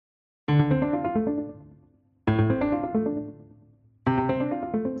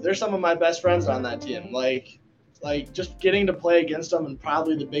They're some of my best friends on that team. Like just getting to play against them in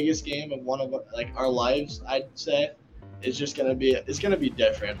probably the biggest game of one of like our lives, I'd say, is just gonna be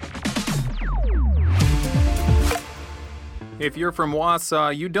different. If you're from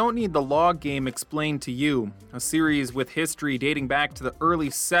Wausau, you don't need the log game explained to you. A series with history dating back to the early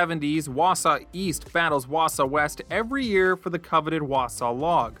 70s, Wausau East battles Wausau West every year for the coveted Wausau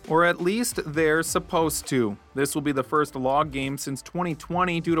log. Or at least they're supposed to. This will be the first log game since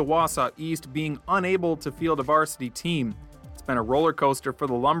 2020 due to Wausau East being unable to field a varsity team. It's been a roller coaster for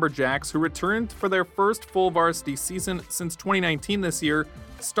the Lumberjacks, who returned for their first full varsity season since 2019 this year,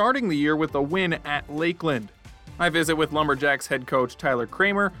 starting the year with a win at Lakeland. I visit with Lumberjacks head coach Tyler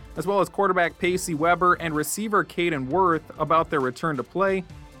Kramer, as well as quarterback Pacey Weber and receiver Caden Werth about their return to play,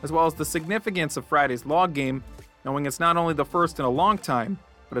 as well as the significance of Friday's log game, knowing it's not only the first in a long time,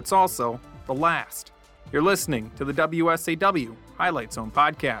 but it's also the last. You're listening to the WSAW Highlight Zone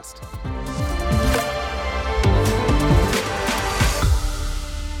podcast.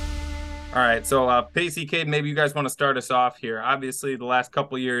 All right, so Pacey, Caden, maybe you guys want to start us off here. Obviously, the last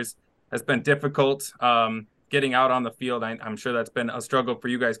couple of years has been difficult. Getting out on the field, I'm sure that's been a struggle for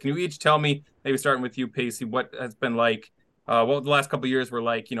you guys. Can you each tell me, maybe starting with you, Pacey, what has been like, what the last couple of years were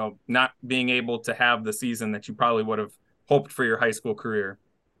like, not being able to have the season that you probably would have hoped for your high school career?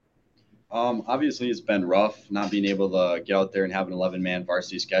 Obviously, it's been rough not being able to get out there and have an 11-man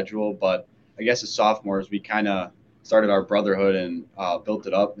varsity schedule. But I guess as sophomores, we kind of started our brotherhood and built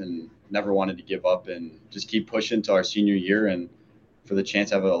it up and never wanted to give up and just keep pushing to our senior year and for the chance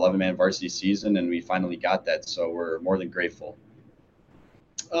to have an 11-man varsity season, and we finally got that, so we're more than grateful.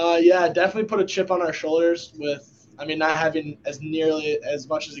 Yeah, definitely put a chip on our shoulders with, not having nearly as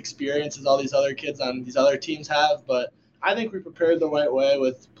much as experience as all these other kids on these other teams have, but I think we prepared the right way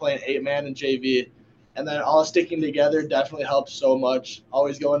with playing 8-man and JV, and then all sticking together definitely helped so much.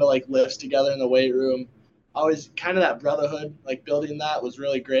 Always going to like lifts together in the weight room, always kind of that brotherhood, like building that was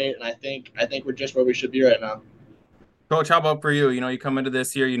really great, and I think we're just where we should be right now. Coach, how about for you? You come into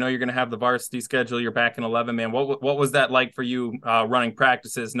this year, you're going to have the varsity schedule. You're back in 11-man. What was that like for you running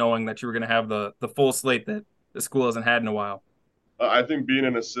practices, knowing that you were going to have the full slate that the school hasn't had in a while? I think being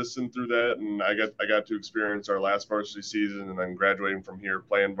an assistant through that, and I got to experience our last varsity season, and then graduating from here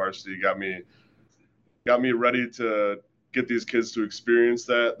playing varsity got me ready to get these kids to experience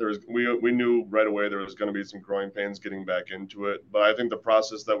that. We knew right away there was going to be some growing pains getting back into it, but I think the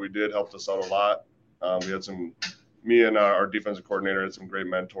process that we did helped us out a lot. We had me and our defensive coordinator had some great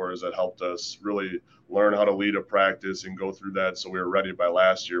mentors that helped us really learn how to lead a practice and go through that. So we were ready by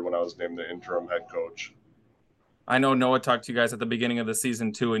last year when I was named the interim head coach. I know Noah talked to you guys at the beginning of the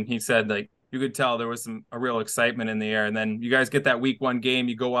season too, and he said like you could tell there was a real excitement in the air. And then you guys get that week 1 game,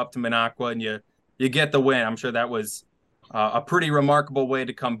 you go up to Minocqua and you get the win. I'm sure that was a pretty remarkable way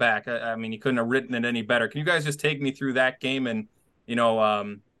to come back. I mean, you couldn't have written it any better. Can you guys just take me through that game and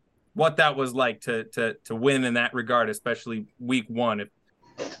what that was like to win in that regard, especially week 1? It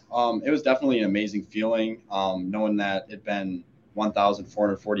was definitely an amazing feeling, knowing that it'd been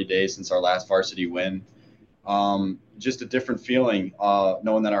 1,440 days since our last varsity win. Just a different feeling,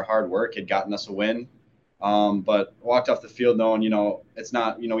 knowing that our hard work had gotten us a win. But walked off the field knowing, it's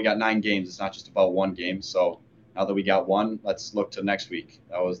not, we got 9 games. It's not just about one game. So now that we got one, let's look to next week.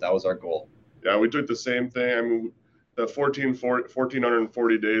 That was our goal. Yeah, we took the same thing. I mean, the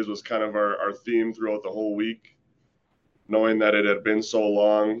 1,440 days was kind of our theme throughout the whole week, knowing that it had been so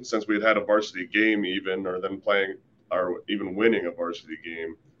long since we had a varsity game even, or then playing or even winning a varsity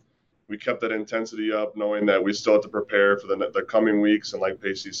game. We kept that intensity up, knowing that we still have to prepare for the coming weeks. And like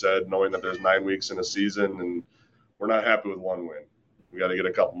Pacey said, knowing that there's 9 weeks in a season and we're not happy with 1 win. We got to get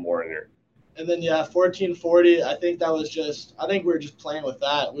a couple more in here. And then, 1,440, I think we were just playing with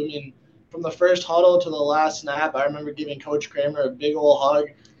that. I mean, from the first huddle to the last snap, I remember giving Coach Kramer a big old hug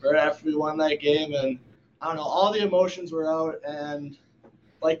right after we won that game. And I don't know, all the emotions were out. And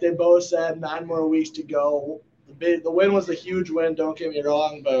like they both said, 9 more weeks to go. The win was a huge win, don't get me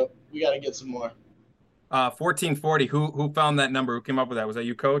wrong, but we got to get some more. 1,440, who found that number? Who came up with that? Was that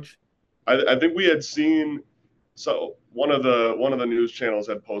you, Coach? I think we had seen, so one of the news channels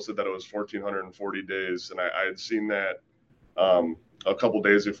had posted that it was 1,440 days, and I had seen that a couple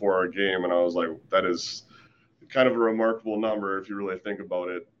days before our game, and I was like, that is kind of a remarkable number if you really think about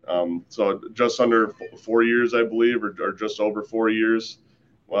it. So just under 4 years, I believe, or just over 4 years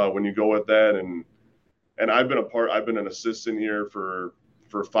when you go with that. And I've been an assistant here for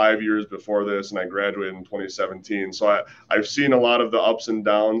 5 years before this, and I graduated in 2017. So I've seen a lot of the ups and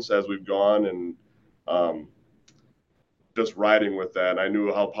downs as we've gone, and just riding with that. I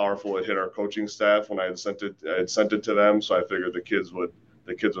knew how powerful it hit our coaching staff when I had sent it to them. So I figured the kids would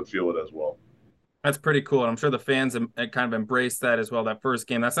feel it as well. That's pretty cool. I'm sure the fans kind of embraced that as well, that first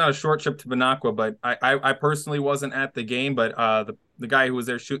game. That's not a short trip to Minocqua, but I personally wasn't at the game, but the guy who was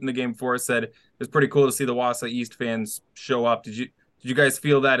there shooting the game for us said it was pretty cool to see the Wausau East fans show up. Did you guys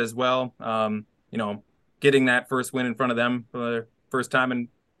feel that as well? Getting that first win in front of them for the first time in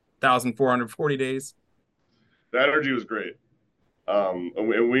 1,440 days? The energy was great.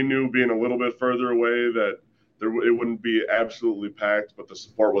 And we knew being a little bit further away that it wouldn't be absolutely packed, but the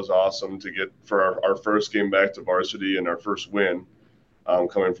support was awesome to get for our first game back to varsity and our first win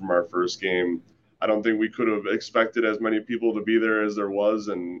coming from our first game. I don't think we could have expected as many people to be there as there was,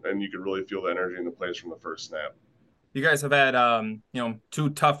 and you could really feel the energy in the place from the first snap. You guys have had, 2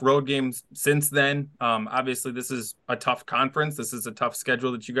 tough road games since then. Obviously, this is a tough conference. This is a tough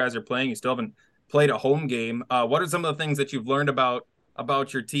schedule that you guys are playing. You still haven't played a home game. What are some of the things that you've learned about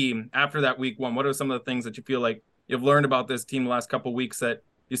your team after that week one? What are some of the things that you feel like you've learned about this team the last couple of weeks that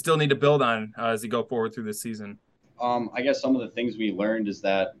you still need to build on as you go forward through this season? I guess some of the things we learned is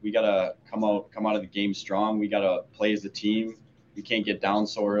that we got to come out of the game strong. We got to play as a team. We can't get down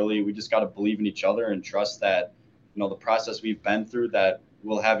so early. We just got to believe in each other and trust that, the process we've been through, that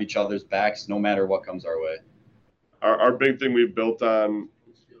we'll have each other's backs no matter what comes our way. Our big thing we've built on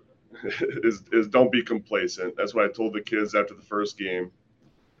is don't be complacent. That's what I told the kids after the first game.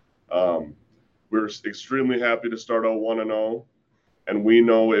 We're extremely happy to start out 1-0, and we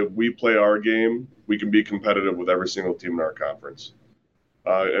know if we play our game, we can be competitive with every single team in our conference.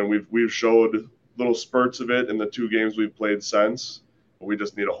 And we've showed little spurts of it in the 2 games we've played since, but we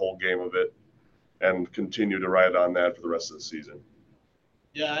just need a whole game of it and continue to ride on that for the rest of the season.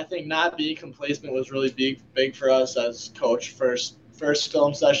 Yeah, I think not being complacent was really big for us as coach. First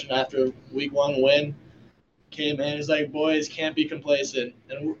film session after week 1 win came in. He's like, boys, can't be complacent.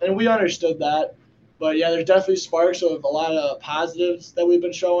 And we understood that. But, yeah, there's definitely sparks of a lot of positives that we've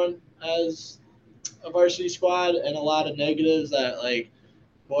been showing as a varsity squad and a lot of negatives that,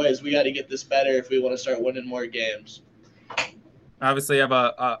 boys, we got to get this better if we want to start winning more games. Obviously, you have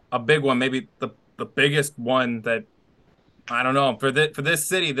a big one, maybe the biggest one that, I don't know, for this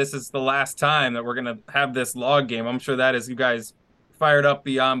city, this is the last time that we're going to have this log game. I'm sure that is you guys fired up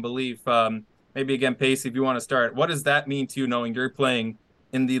beyond belief. Maybe again, Pacey, if you want to start, what does that mean to you knowing you're playing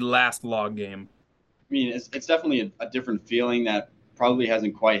in the last log game? I mean, it's definitely a different feeling that probably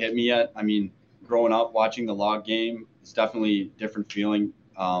hasn't quite hit me yet. I mean, growing up watching the log game, it's definitely a different feeling.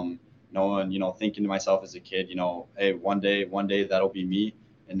 Knowing, thinking to myself as a kid, hey, one day that'll be me.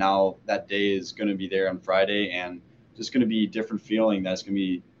 And now that day is going to be there on Friday, and just going to be a different feeling. That's going to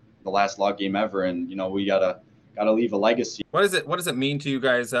be the last log game ever. And, we gotta leave a legacy. What does it mean to you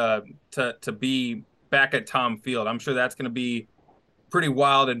guys to be back at Tom Field? I'm sure that's going to be pretty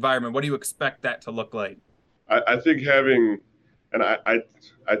wild environment. What do you expect that to look like? I think having, and I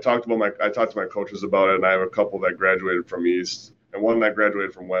talked to my coaches about it, and I have a couple that graduated from East and one that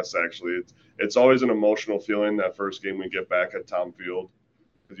graduated from West. Actually, it's always an emotional feeling that first game we get back at Tom Field,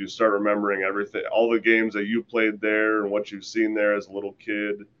 because you start remembering everything, all the games that you played there and what you've seen there as a little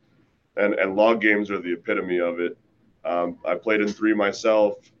kid, and log games are the epitome of it. I played in 3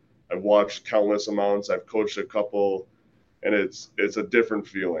 myself. I've watched countless amounts. I've coached a couple. And it's a different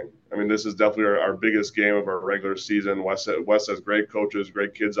feeling. I mean, this is definitely our biggest game of our regular season. West has great coaches,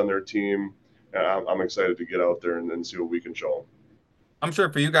 great kids on their team. And I'm excited to get out there and see what we can show them. I'm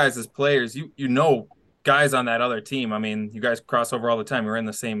sure for you guys as players, you know guys on that other team. I mean, you guys cross over all the time. You're in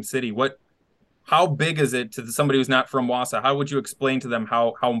the same city. How big is it to somebody who's not from Wausau? How would you explain to them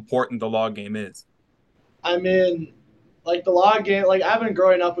how important the log game is? I mean, the log game, I've been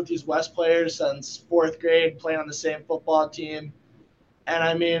growing up with these West players since 4th grade, playing on the same football team. And,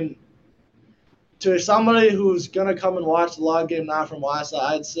 I mean, to somebody who's going to come and watch the log game not from Wausau,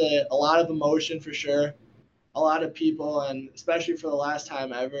 I'd say a lot of emotion for sure. A lot of people, and especially for the last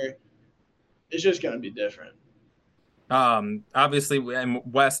time ever, it's just going to be different. Obviously, in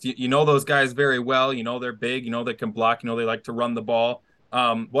West, you know those guys very well. They're big. They can block. They like to run the ball.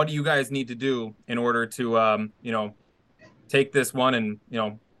 What do you guys need to do in order to, take this one and,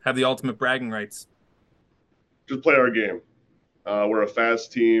 have the ultimate bragging rights? Just play our game. We're a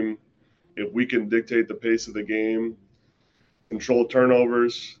fast team. If we can dictate the pace of the game, control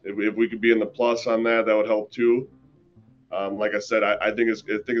turnovers, if we could be in the plus on that, that would help too. Like I said, I think it's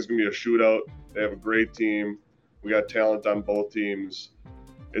going to be a shootout. They have a great team. We got talent on both teams.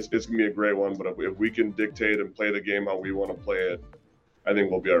 It's going to be a great one, but if we can dictate and play the game how we want to play it, I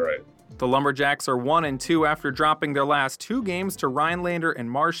think we'll be all right. The Lumberjacks are 1-2 after dropping their last 2 games to Rhinelander and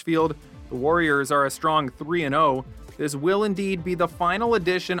Marshfield. The Warriors are a strong 3-0. This will indeed be the final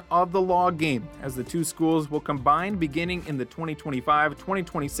edition of the log game, as the two schools will combine beginning in the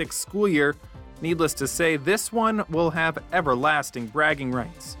 2025-2026 school year. Needless to say, this one will have everlasting bragging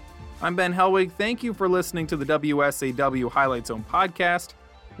rights. I'm Ben Helwig. Thank you for listening to the WSAW Highlight Zone podcast.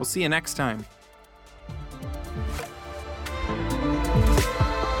 We'll see you next time.